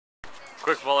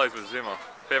Quick volleys with Zimo.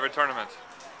 Favorite tournament?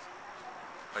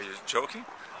 Are you joking?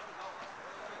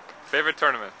 Favorite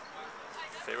tournament?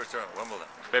 Favorite tournament? Wimbledon.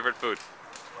 Favorite food?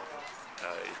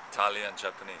 Italian,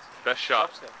 Japanese. Best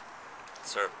shot?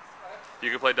 Serve. You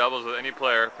could play doubles with any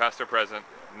player, past or present,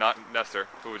 not Nestor.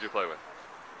 Who would you play with?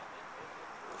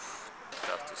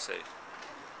 Tough to say.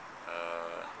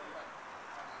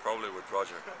 Probably with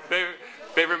Roger.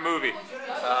 Favorite movie?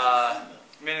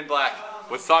 Men in Black.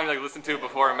 What song you like to listen to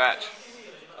before a match?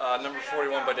 Number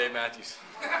 41 by Dave Matthews.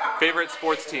 Favorite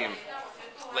sports team?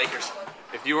 Lakers.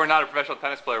 If you were not a professional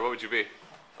tennis player, what would you be?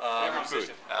 Favorite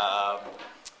food?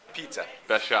 Pizza.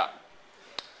 Best shot?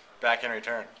 Back and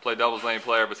return. Play doubles with any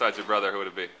player besides your brother, who would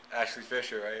it be? Ashley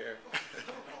Fisher right here.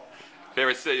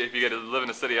 Favorite city if you get to live in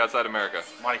a city outside America?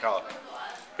 Monte Carlo.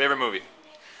 Favorite movie?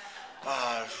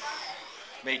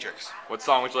 Matrix. What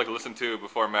song would you like to listen to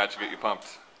before a match to get you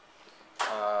pumped?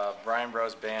 Brian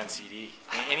Bros Band CD.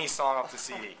 Any song off the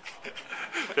CD.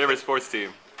 Favorite sports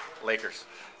team? Lakers.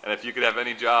 And if you could have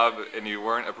any job and you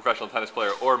weren't a professional tennis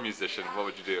player or musician, what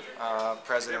would you do?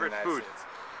 President Favorite of the food? United States.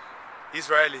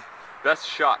 Israeli. Best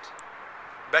shot?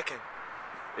 Backhand.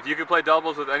 If you could play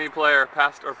doubles with any player,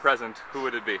 past or present, who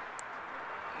would it be?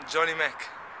 Johnny Mac.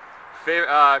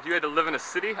 If you had to live in a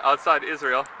city outside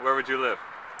Israel, where would you live?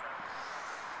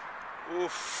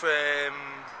 Oof.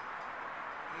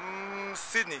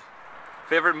 Sydney.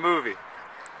 Favorite movie?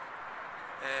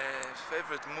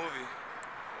 Favorite movie?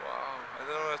 Wow. I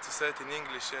don't know how to say it in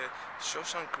English.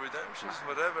 Shawshank Redemption,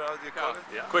 whatever. How do you call it?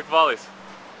 Yeah. Quick volleys.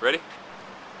 Ready?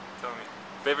 Tell me.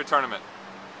 Favorite tournament?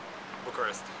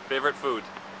 Bucharest. Favorite food?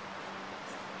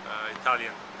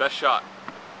 Italian. Best shot?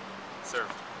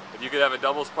 Served. If you could have a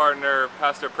doubles partner,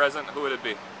 past or present, who would it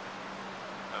be?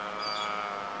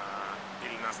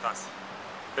 Ilina Stas.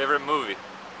 Favorite movie?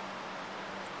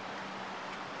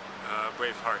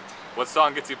 Braveheart. What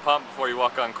song gets you pumped before you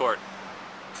walk on court?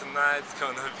 Tonight's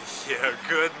gonna be a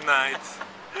good night.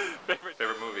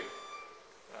 Favorite movie?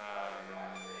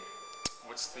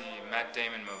 What's the Matt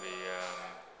Damon movie?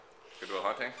 Good Will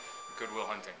Hunting? Good Will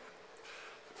Hunting.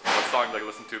 What song do you like to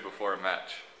listen to before a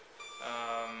match?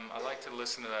 I like to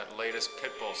listen to that latest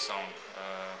Pitbull song,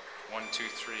 1, 2,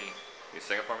 3. Can you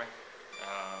sing it for me?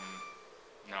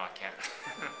 No, I can't.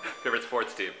 Favorite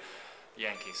sports team?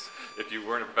 Yankees. If you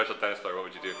weren't a professional tennis player, what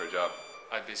would you do for a job?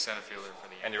 I'd be center fielder for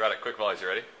the And Yankees. you're Roddick. Quick volleys, you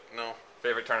ready? No.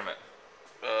 Favorite tournament?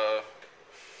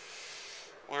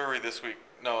 Where are we this week?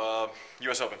 No,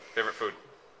 US Open. Favorite food?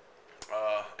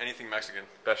 Anything Mexican.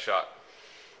 Best shot?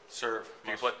 Serve.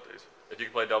 If you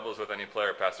could play doubles with any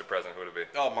player, past or present, who would it be?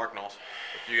 Oh, Mark Knowles.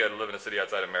 If you had to live in a city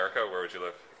outside America, where would you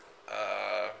live?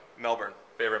 Melbourne.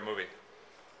 Favorite movie?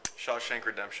 Shawshank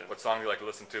Redemption. What song do you like to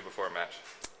listen to before a match?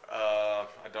 I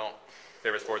don't.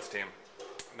 Favorite sports team?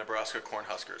 Nebraska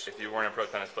Cornhuskers. If you weren't a pro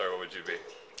tennis player, what would you be?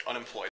 Unemployed.